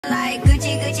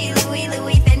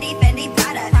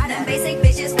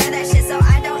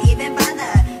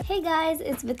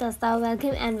it's Vitasta.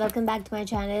 Welcome back to my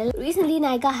channel. Recently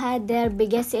Nykaa had their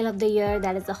biggest sale of the year,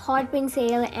 that is the hot pink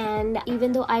sale, and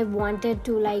even though I wanted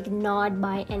to not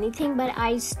buy anything, but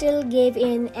I still gave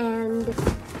in and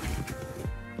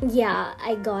yeah,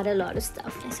 I got a lot of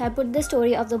stuff. So I put the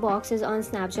story of the boxes on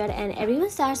Snapchat and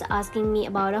everyone starts asking me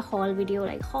about a haul video,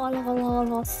 like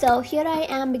haul. So here I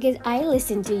am because I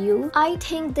listened to you. I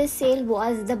think this sale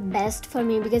was the best for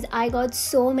me because I got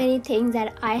so many things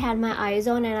that I had my eyes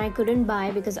on and I couldn't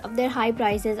buy because of their high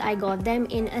prices. I got them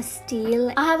in a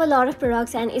steal. I have a lot of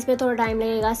products and इसमें थोड़ा time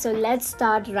लगेगा, so let's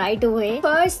start right away.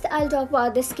 First, I'll talk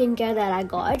about the skincare that I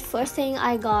got. First thing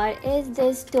I got is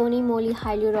this Tony Moly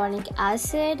hyaluronic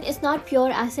acid. It's not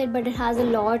pure acid, but it has a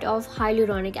lot of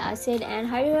hyaluronic acid, and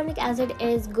hyaluronic acid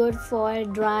is good for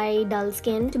dry, dull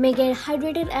skin to make it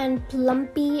hydrated and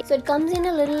plumpy. So it comes in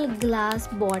a little glass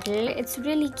bottle. It's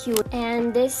really cute.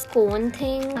 And this cone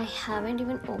thing, I haven't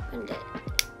even opened it.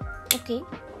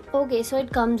 Okay, so it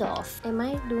comes off. Am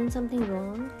I doing something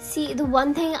wrong? See, the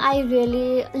one thing I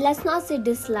really, let's not say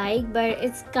dislike, but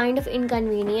it's kind of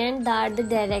inconvenient that the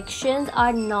directions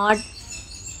are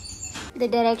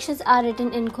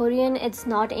written in Korean. It's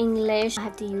not English. I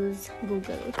have to use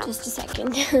Google. Just a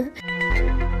second.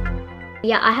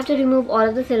 Yeah, I have to remove all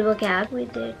of the silver cap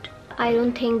with it. I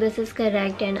don't think this is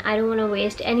correct and I don't want to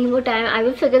waste any more time. I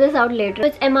will figure this out later.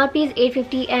 Its MRP is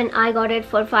 850 and I got it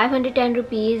for 510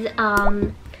 rupees.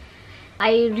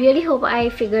 I really hope I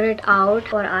figure it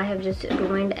out or I have just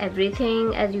ruined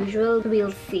everything as usual.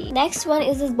 We'll see. Next one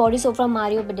is this body soap from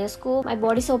Badescu. My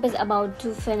body soap is about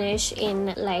to finish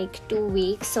in like 2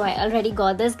 weeks, so I already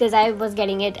got this because I was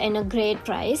getting it in a great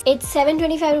price. It's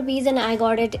 725 rupees and I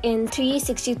got it in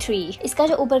 363. Iska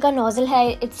jo upar ka nozzle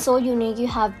hai, it's so unique. You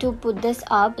have to put this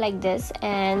up like this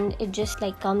and it just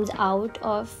comes out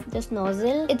of this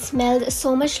nozzle. It smells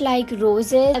so much like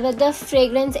roses, but the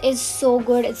fragrance is so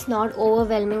good. It's not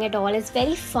overwhelming at all. It's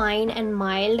very fine and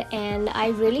mild and I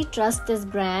really trust this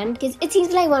brand because it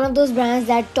seems like one of those brands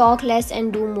that talk less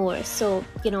and do more. So,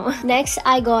 Next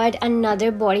I got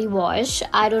another body wash.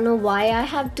 I don't know why I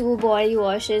have 2 body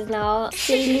washes now.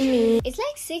 Silly me. It's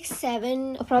like 6,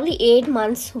 7, or probably 8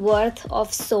 months worth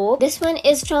of soap. This one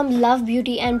is from Love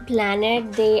Beauty and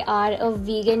Planet. They are a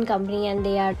vegan company and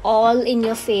they are all in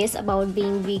your face about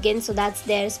being vegan, so that's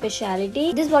their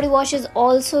specialty. This body wash is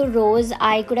also rose.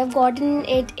 I could have gotten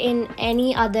it in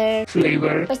any other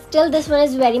flavor, but still this one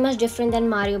is very much different than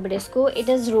Badescu. It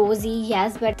is rosy,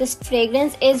 yes, but this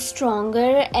fragrance is stronger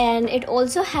and it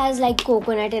also has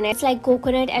coconut in it. It's like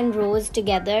coconut and rose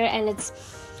together and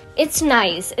it's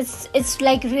nice. It's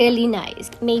really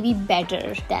nice. Maybe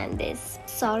better than this.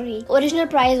 Sorry. Original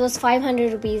price was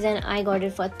 500 rupees and I got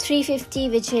it for 350,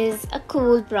 which is a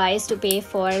cool price to pay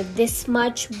for this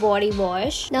much body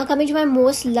wash. Now coming to my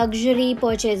most luxury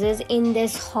purchases in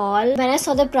this haul. When I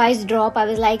saw the price drop, I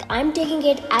was like, I'm taking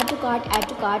it, add to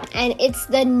cart, and it's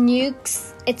the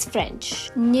Nykaa. It's French.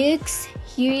 Nykaa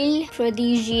Huile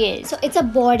Prodigieuse. So it's a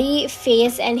body,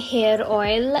 face and hair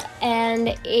oil and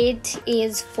it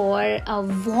is for a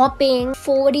whopping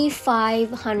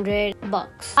 4,500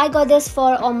 bucks. I got this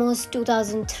for almost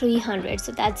 2,300,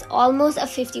 so that's almost a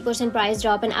 50% price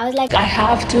drop and I was like, I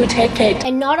have to take it.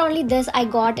 And not only this, I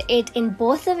got it in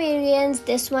both the variants,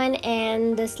 this one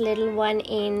and this little one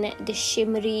in the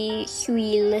shimmery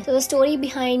huile. So the story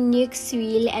behind Nykaa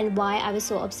Huile and why I was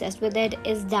so obsessed with it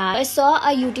is that I saw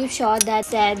a YouTube short that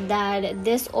said that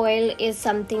this oil is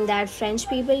something that French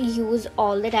people use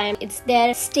all the time. It's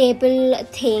their staple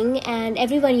thing and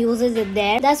everyone uses it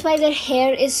there. That's why their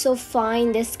hair is so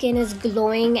fine, their skin is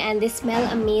glowing and they smell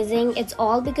amazing. It's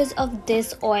all because of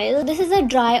this oil. This is a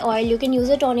dry oil. You can use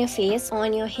it on your face,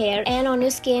 on your hair and on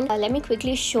your skin. Let me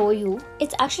quickly show you.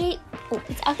 It's actually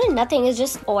nothing. It's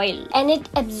just oil and it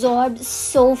absorbs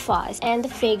so fast and the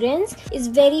fragrance is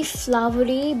very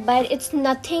flowery, but it's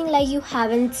nothing like you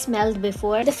haven't smelled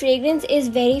before. The fragrance is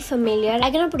very familiar. I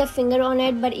cannot put a finger on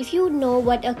it, but if you know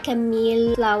what a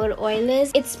camille flower oil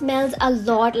is, it smells a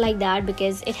lot like that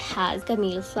because it has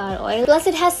camille flower oil. Plus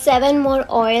it has 7 more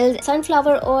oils: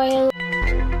 sunflower oil,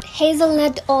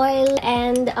 hazelnut oil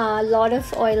and a lot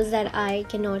of oils that I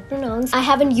cannot pronounce. I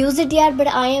haven't used it yet, but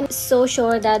I am so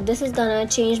sure that this is gonna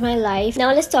change my life.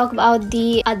 Now let's talk about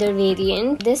the other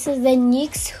variant. This is the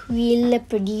Nykaa Huile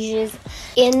Prodigieuse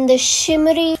in the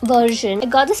shimmery version. I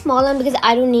got the small one because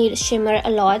I don't need shimmer a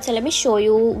lot, so let me show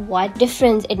you what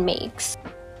difference it makes.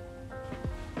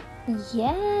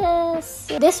 Yes,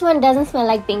 this one doesn't smell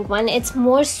like pink one. It's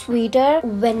more sweeter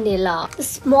vanilla. The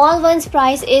small one's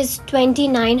price is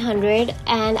 2900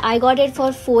 and I got it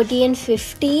for 40 and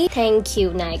 50. Thank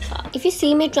you, Nykaa. If you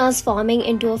see me transforming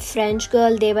into a French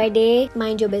girl day by day,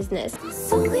 mind your business.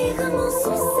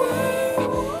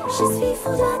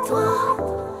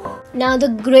 Now the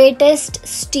greatest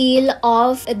steal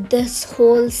of this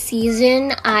whole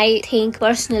season, I think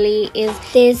personally, is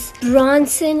this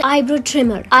Bronson eyebrow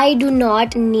trimmer. I do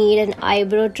not need an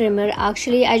eyebrow trimmer.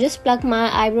 Actually, I just pluck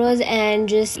my eyebrows and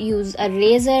just use a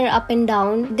razor up and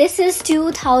down. This is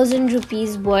 2000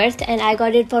 rupees worth and I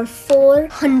got it for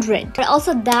 400. But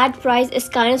also that price is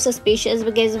kind of suspicious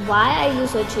because why are you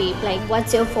so cheap? Like,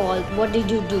 what's your fault? What did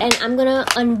you do? And I'm gonna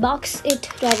unbox it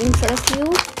right in front of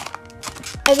you.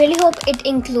 I really hope it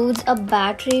includes a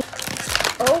battery.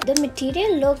 Oh, the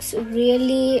material looks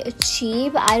really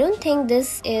cheap. I don't think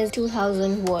this is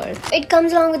 2000 worth. It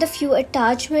comes along with a few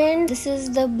attachments. This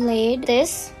is the blade.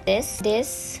 This,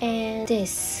 and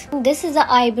this. This is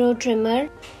the eyebrow trimmer.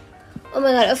 Oh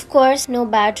my god, of course, no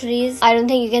batteries. I don't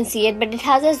think you can see it, but it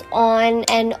has this on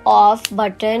and off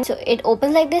button. So it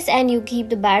opens like this and you keep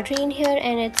the battery in here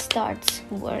and it starts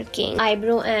working.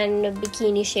 Eyebrow and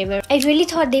bikini shaver. I really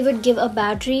thought they would give a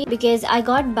battery because I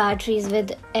got batteries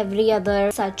with every other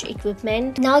such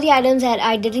equipment. Now the items that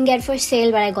I didn't get for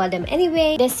sale, but I got them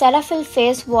anyway. This Cetaphil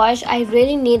face wash. I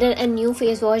really needed a new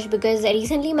face wash because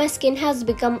recently my skin has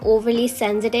become overly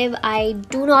sensitive. I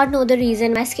do not know the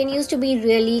reason. My skin used to be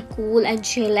really cool and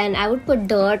chill and I would put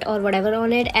dirt or whatever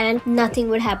on it and nothing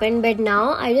would happen, but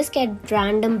now I just get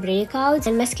random breakouts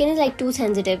and my skin is like too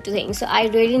sensitive to things, so I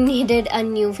really needed a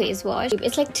new face wash.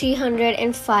 It's like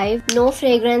 305, no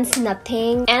fragrance,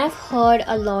 nothing, and I've heard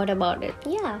a lot about it.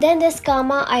 Yeah. Then this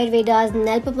Kama Ayurveda's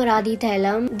Nelpamaradi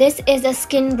Tailam. This is a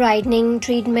skin brightening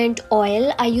treatment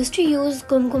oil. I used to use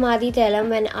Kumkumadi Tailam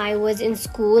when I was in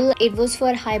school. It was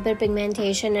for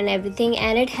hyperpigmentation and everything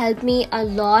and it helped me a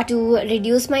lot to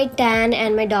reduce my tan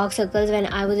and my dark circles when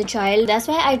I was a child. That's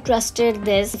why I trusted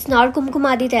this. It's not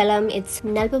Kumkumadi Tailam, it's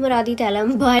Nelpamaradi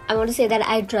Tailam, but I want to say that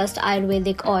I trust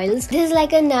Ayurvedic oils. This is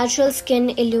like a natural skin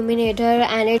illuminator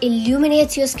and it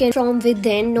illuminates your skin from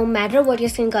within. No matter what your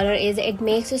skin color is, it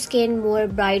makes your skin more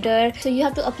brighter. So you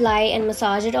have to apply and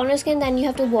massage it on your skin, then you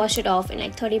have to wash it off in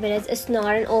like 30 minutes. It's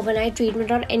not an overnight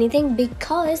treatment or anything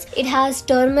because it has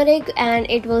turmeric and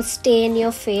it will stay in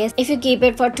your face if you keep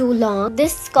it for too long.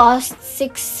 This costs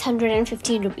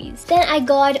 615 rupees. Then I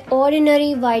got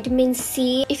Ordinary Vitamin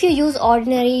C. If you use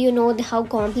Ordinary, you know how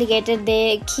complicated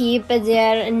they keep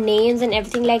their names and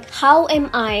everything. Like, how am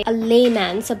I, a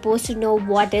layman, supposed to know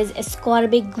what is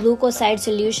ascorbic glucoside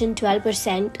solution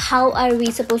 12%? How are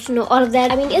we supposed to know all of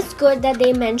that? I mean, it's good that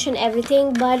they mention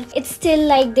everything, but it's still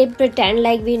like they pretend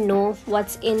like we know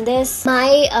what's in this.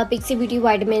 My Pixie Beauty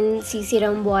Vitamin C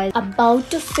serum was about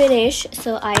to finish,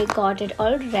 so I got it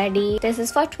already. This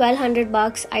is for 1200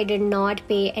 bucks. I did not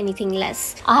pay anything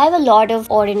less. I have a lot of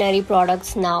Ordinary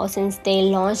products now since they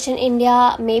launched in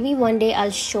India. Maybe one day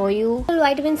I'll show you.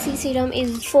 Vitamin C serum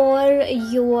is for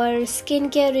your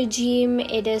skincare regime.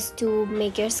 It is to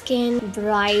make your skin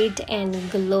bright and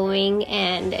glowing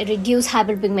and reduce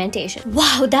hyperpigmentation.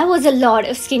 Wow, that was a lot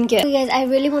of skincare. So guys, I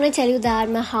really want to tell you that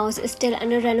my house is still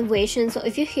under renovation, so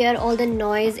if you hear all the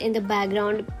noise in the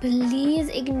background, please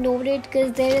ignore it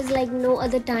because there is like no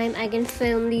other time I can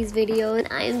film these videos.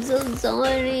 I'm so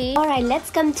sorry. Alright, let's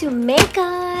come to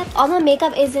makeup. All my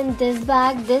makeup is in this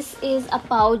bag. This is a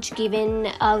pouch given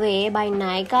away by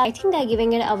Nykaa. I think they're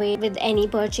giving it away with any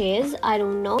purchase. I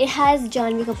don't know. It has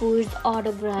Janhvi Kapoor's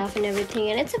autograph and everything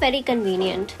and it's a very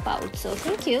convenient pouch, so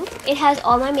thank you. It has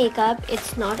all my makeup.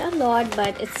 It's not a lot,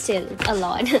 but it's still a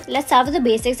lot. Let's start with the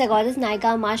basics. I got this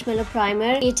Nykaa Marshmallow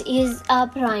Primer. It is a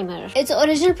primer. Its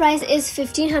original price is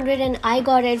 1500 and I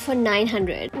got it for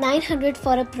 900. 900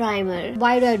 for a primer.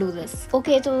 Why do I do this?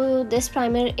 Okay, so this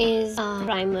primer is a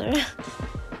primer.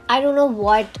 I don't know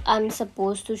what I'm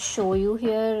supposed to show you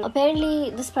here.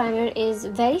 Apparently, this primer is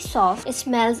very soft. It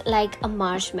smells like a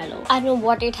marshmallow. I don't know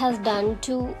what it has done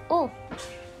to...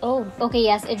 Oh, okay,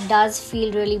 yes, it does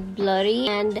feel really blurry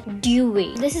and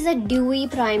dewy. This is a dewy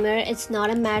primer. It's not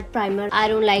a matte primer. I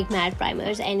don't like matte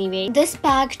primers anyway. This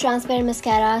pack transparent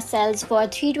mascara sells for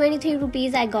 323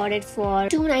 rupees. I got it for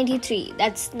 293.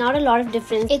 That's not a lot of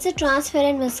difference. It's a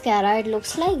transparent mascara. It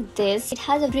looks like this. It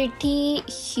has a pretty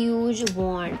huge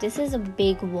wand. This is a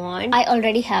big wand. I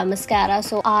already have mascara,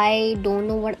 so I don't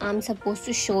know what I'm supposed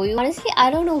to show you. Honestly, I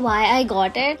don't know why I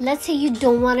got it. Let's say you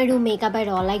don't want to do makeup at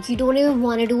all. Like, you don't even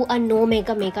want to do a no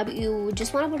makeup, you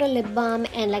just want to put a lip balm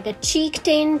and like a cheek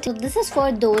tint. So this is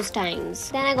for those times.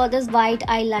 Then I got this white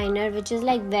eyeliner, which is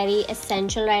like very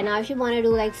essential right now if you want to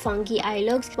do like funky eye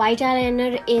looks. White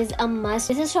eyeliner is a must.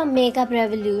 This is from Makeup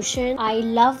Revolution. I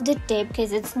love the tip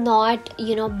because it's not,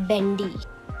 you know, bendy.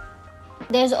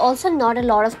 There's also not a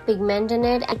lot of pigment in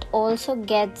it. It also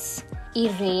gets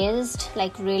erased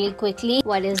like really quickly.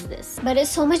 What is this? But it's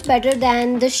so much better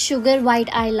than the sugar white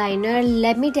eyeliner.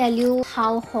 Let me tell you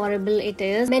how horrible it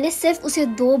is. मैंने सिर्फ उसे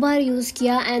 2 बार use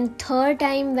किया and third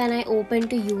time when I opened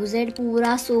to use it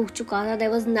पूरा सूख चुका था.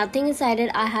 There was nothing inside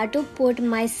it. I had to put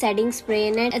my setting spray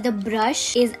in it. The brush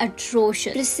is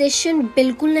atrocious. Precision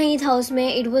बिल्कुल नहीं था उसमें.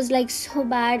 It was like so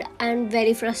bad and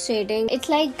very frustrating.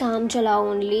 It's like काम चला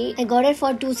only. I got it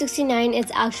for $269.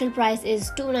 Its actual price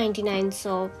is $299.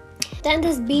 So then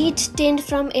this beach tint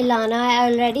from Ilana.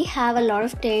 I already have a lot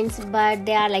of tints, but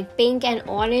they are like pink and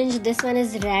orange. This one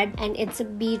is red and it's a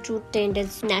beetroot tint.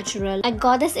 It's natural. I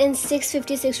got this in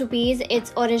 656 rupees.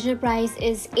 Its original price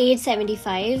is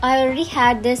 875. I already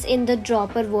had this in the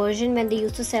dropper version when they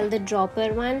used to sell the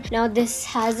dropper one. Now this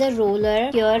has a roller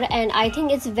here and I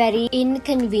think it's very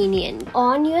inconvenient.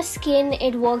 On your skin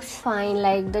it works fine,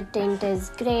 like the tint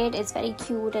is great, it's very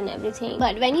cute and everything.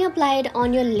 But when you apply it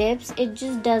on your lips, it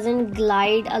just doesn't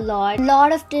glide a lot. A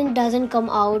lot of tint doesn't come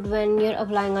out when you're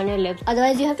applying on your lips.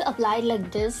 Otherwise you have to apply it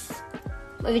like this,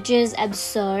 which is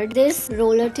absurd. This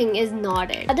roller thing is not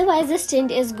it. Otherwise this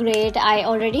tint is great. I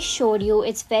already showed you.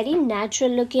 It's very natural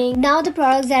looking. Now the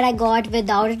products that I got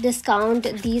without a discount,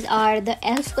 these are the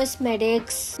e.l.f.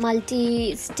 Cosmetics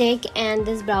multi stick and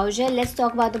this brow gel. Let's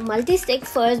talk about the multi stick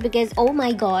first because oh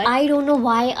my god, I don't know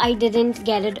why I didn't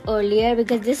get it earlier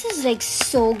because this is like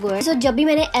so good. So जब भी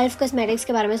मैंने e.l.f. Cosmetics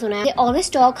के बारे में सुना है, they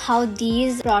always talk how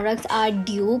these products are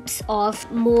dupes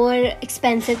of more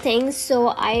expensive things. So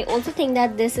I also think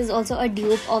that this is also a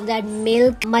dupe of that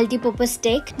Milk multi-purpose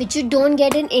stick which you don't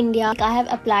get in India. I have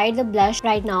applied the blush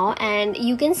right now and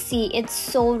you can see it's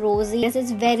so rosy. This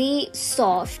is very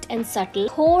soft and subtle.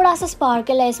 थोड़ा सा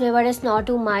sparkle है इसमें, but it's not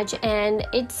too much and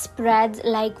it spreads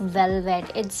like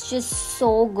velvet. It's just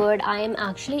so good. I am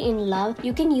actually in love.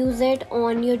 You can use it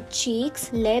on your cheeks,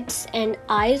 lips and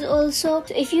eyes also.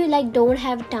 So if you like don't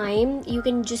have time, you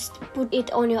can just put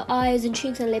it on your eyes and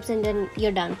cheeks and lips and then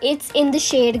you're done. It's in the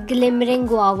shade Glimmering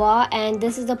Guava and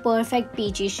this is the perfect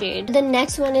peachy shade. The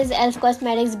next one is e.l.f.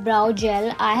 Cosmetics brow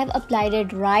gel. I have applied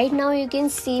it right now. You can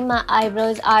see my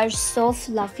eyebrows are so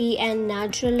fluffy and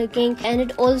natural looking and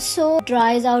it also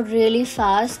dries out really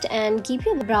fast and keep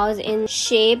your brows in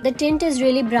shape. The tint is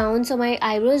really brown so my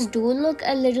eyebrows do look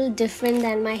a little different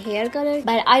than my hair color,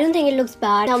 but I don't think it looks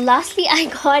bad. Now lastly I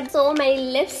got so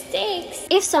many lipsticks.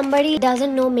 If somebody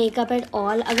doesn't know makeup at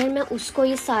all, अगर मैं उसको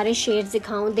ये सारे shades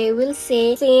दिखाऊं, they will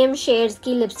say same shades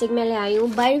की lipstick मैं ले आई हूँ,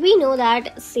 but we know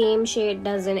that same shade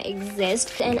doesn't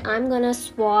exist and I'm gonna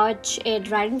swatch it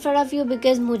right in front of you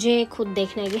because मुझे खुद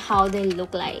देखना है कि how they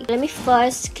look like. Let me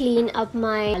first clean up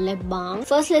my lip balm.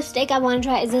 First lipstick I want to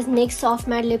try is this NYX Soft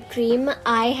Matte Lip Cream.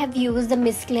 I have used the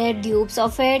Miss Claire dupes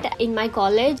of it in my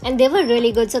college and they were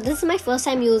really good. So this is my first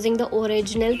time using the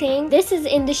original thing. This is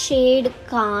in the shade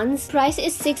Cannes. Price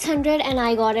is 600 and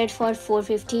I got it for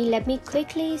 450. Let me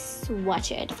quickly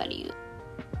swatch it for you.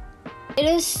 It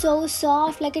is so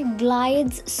soft, like it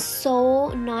glides so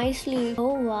nicely.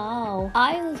 Oh wow,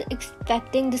 I was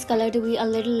expecting this color to be a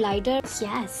little lighter.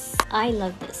 Yes, I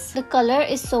love this. The color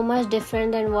is so much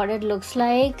different than what it looks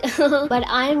like but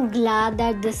I'm glad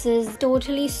that this is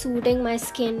totally suiting my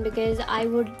skin because I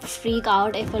would freak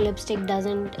out if a lipstick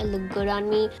doesn't look good on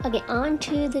me. Okay, on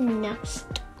to the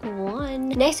next one.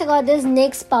 Next I got this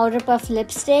NYX Powder Puff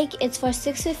lipstick. It's for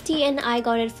 650 and I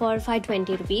got it for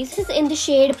 520 rupees. This is in the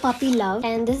shade Puppy Love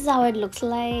and this is how it looks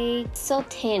like. So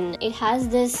thin. It has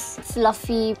this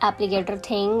fluffy applicator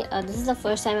thing. This is the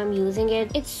first time I'm using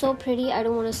it. It's so pretty. I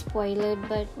don't want to spoil it,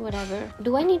 but whatever.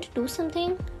 Do I need to do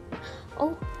something?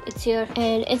 Oh, it's here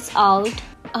and it's out.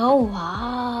 Oh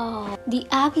wow, the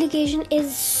application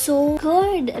is so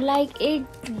good. Like it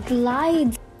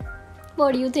glides.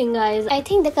 What do you think, guys? I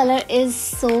think the color is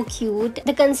so cute.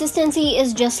 The consistency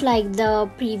is just like the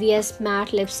previous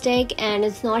matte lipstick and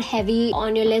it's not heavy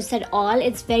on your lips at all.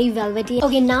 It's very velvety.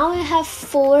 Okay, now I have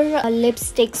 4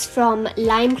 lipsticks from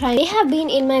Lime Crime. They have been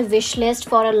in my wish list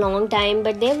for a long time,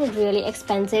 but they were really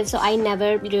expensive, so I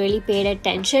never really paid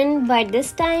attention. But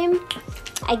this time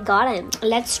I got them.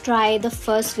 Let's try the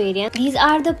first variant. These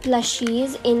are the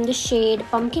plushies in the shade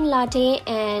Pumpkin Latte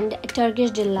and Turkish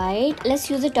Delight. Let's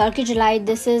use the Turkish Delight.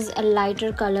 This is a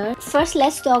lighter color. First,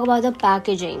 let's talk about the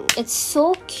packaging. It's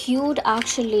so cute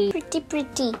actually.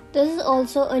 Pretty. This is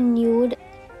also a nude.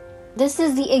 This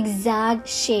is the exact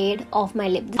shade of my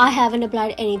lip. I haven't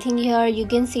applied anything here. You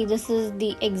can see this is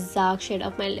the exact shade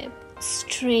of my lip.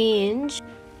 Strange.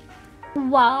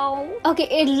 Wow. Okay,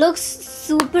 it looks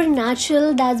super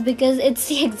natural. That's because it's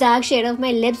the exact shade of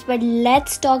my lips. But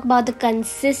let's talk about the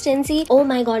consistency. Oh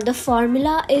my god, the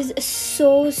formula is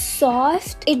so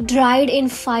soft. It dried in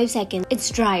 5 seconds. It's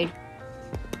dried.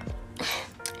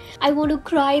 I want to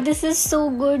cry. This is so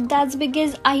good. That's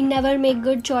because I never make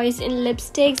good choice in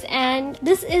lipsticks, and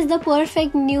this is the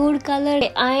perfect nude color.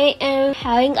 I am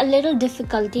having a little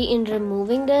difficulty in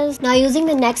removing this. Now using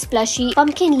the next blushy,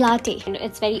 Pumpkin Latte.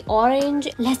 It's very orange.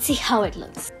 Let's see how it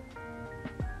looks.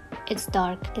 It's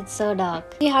dark. It's so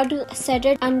dark. You have to set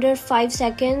it under 5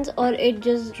 seconds or it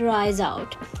just dries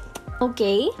out.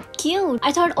 Okay, cute.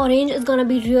 I thought orange is gonna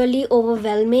be really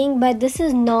overwhelming, but this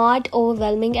is not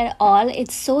overwhelming at all.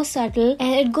 It's so subtle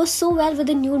and it goes so well with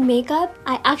the nude makeup.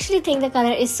 I actually think the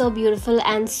color is so beautiful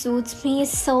and suits me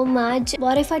so much.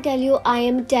 What if I tell you I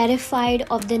am terrified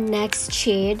of the next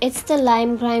shade? It's the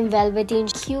Lime Crime Velveteen,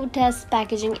 cutest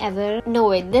packaging ever. No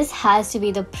way, this has to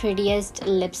be the prettiest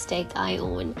lipstick I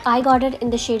own. I got it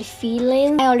in the shade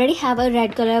Feeling. I already have a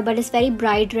red color, but it's very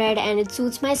bright red and it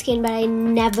suits my skin, but I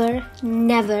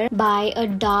never buy a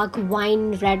dark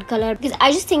wine red color because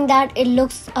I just think that it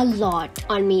looks a lot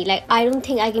on me. Like, I don't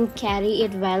think I can carry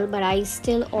it well, but I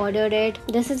still ordered it.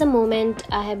 This is the moment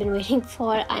I have been waiting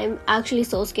for. I'm actually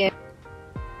so scared.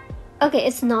 Okay,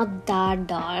 it's not that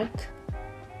dark.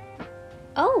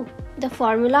 Oh, the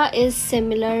formula is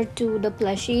similar to the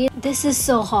plushie. This is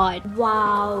so hot.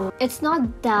 Wow, it's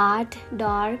not that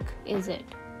dark, is it?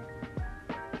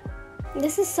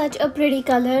 This is such a pretty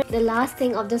color. The last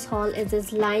thing of this haul is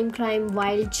this Lime Crime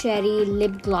Wild Cherry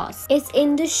lip gloss. It's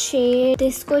in the shade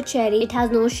Disco Cherry. It has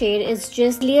no shade. It's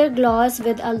just clear gloss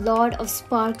with a lot of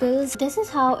sparkles. This is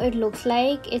how it looks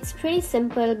like. It's pretty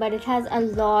simple, but it has a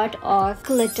lot of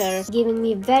glitter, giving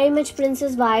me very much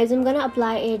princess vibes. I'm gonna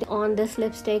apply it on this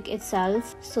lipstick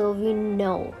itself so we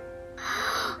know.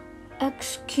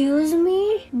 Excuse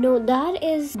me? No, that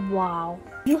is wow.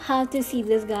 You have to see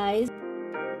this, guys.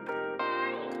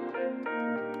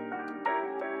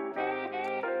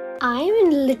 I'm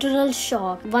in literal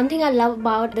shock. One thing I love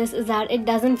about this is that it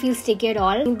doesn't feel sticky at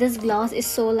all. This gloss is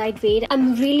so lightweight.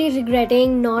 I'm really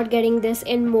regretting not getting this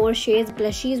in more shades.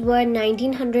 Blushies were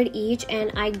 1900 each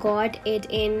and I got it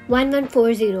in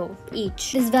 1140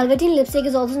 each. This Velveteen lipstick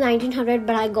is also 1900,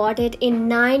 but I got it in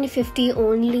 950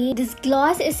 only. This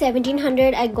gloss is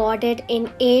 1700. I got it in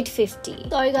 850.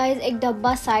 Sorry guys, एक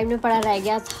डब्बा side में पड़ा रह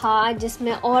गया था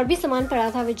जिसमें और भी सामान पड़ा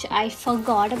था which I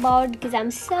forgot about because I'm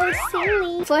so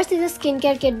silly. First is a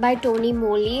skincare kit by Tony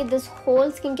Moly. This whole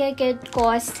skincare kit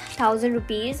cost 1000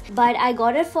 rupees, but I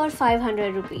got it for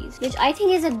 500 rupees, which I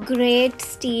think is a great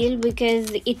steal because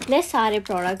itne sare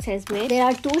products hai isme. There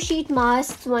are 2 sheet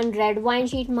masks, 1 red wine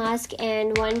sheet mask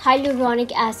and 1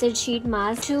 hyaluronic acid sheet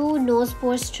mask, 2 nose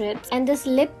pore strips, and this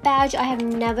lip patch. I have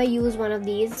never used one of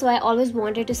these, so I always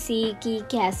wanted to see ki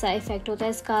kaisa effect hota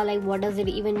hai iska, like what does it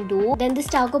even do. Then this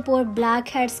Taco Pore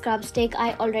blackhead scrub stick.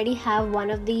 I already have one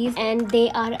of these and they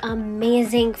are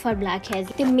amazing for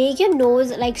blackheads. They make your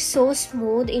nose like so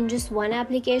smooth in just one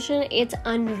application. It's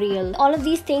unreal. All of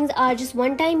these things are just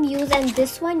one time use, and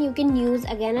this one you can use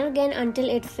again and again until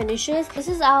it finishes. This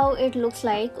is how it looks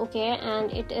like, okay,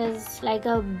 and it is like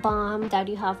a balm that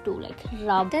you have to like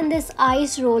rub. Then this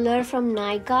ice roller from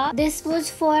Nykaa. This was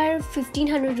for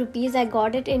 1500 rupees. I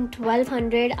got it in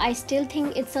 1200. I still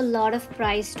think it's a lot of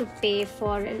price to pay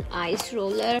for an ice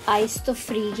roller. Ice to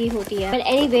free ki hoti hai. But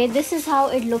anyway, this is how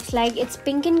it looks like. It's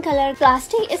pink in color.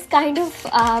 Plastic is kind of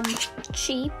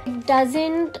cheap. It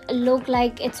doesn't look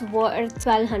like it's worth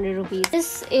 1200 rupees.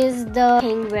 This is the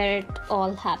thing where it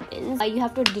all happens. You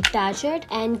have to detach it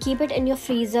and keep it in your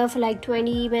freezer for like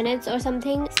 20 minutes or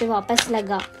something. इसे वापस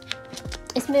लगा.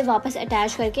 इसमें वापस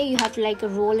attach करके you have to like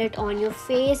roll it on your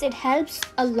face. It helps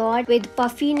a lot with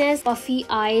puffiness, puffy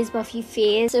eyes, puffy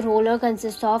face. The roller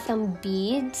consists of some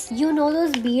beads. You know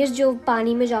those beads जो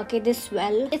पानी में जाके they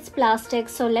swell. It's plastic,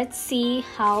 so let's see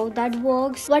how that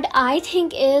works. What I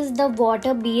think is the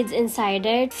water beads inside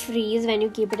it freeze when you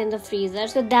keep it in the freezer,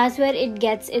 so that's where it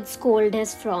gets its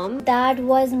coldness from. That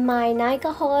was my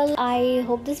Nykaa haul. I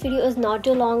hope this video is not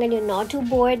too long and you're not too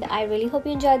bored. I really hope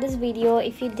you enjoyed this video.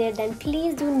 If you did, then please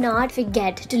do not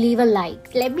forget to leave a like.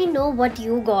 Let me know what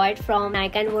you got from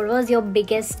Nykaa and what was your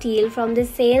biggest steal from this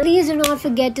sale. Please do not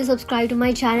forget to subscribe to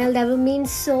my channel. That will mean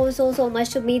so much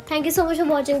to me. Thank you so much for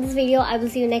watching this video. I will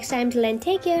see you next time. Till then,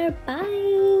 take care.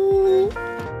 Bye.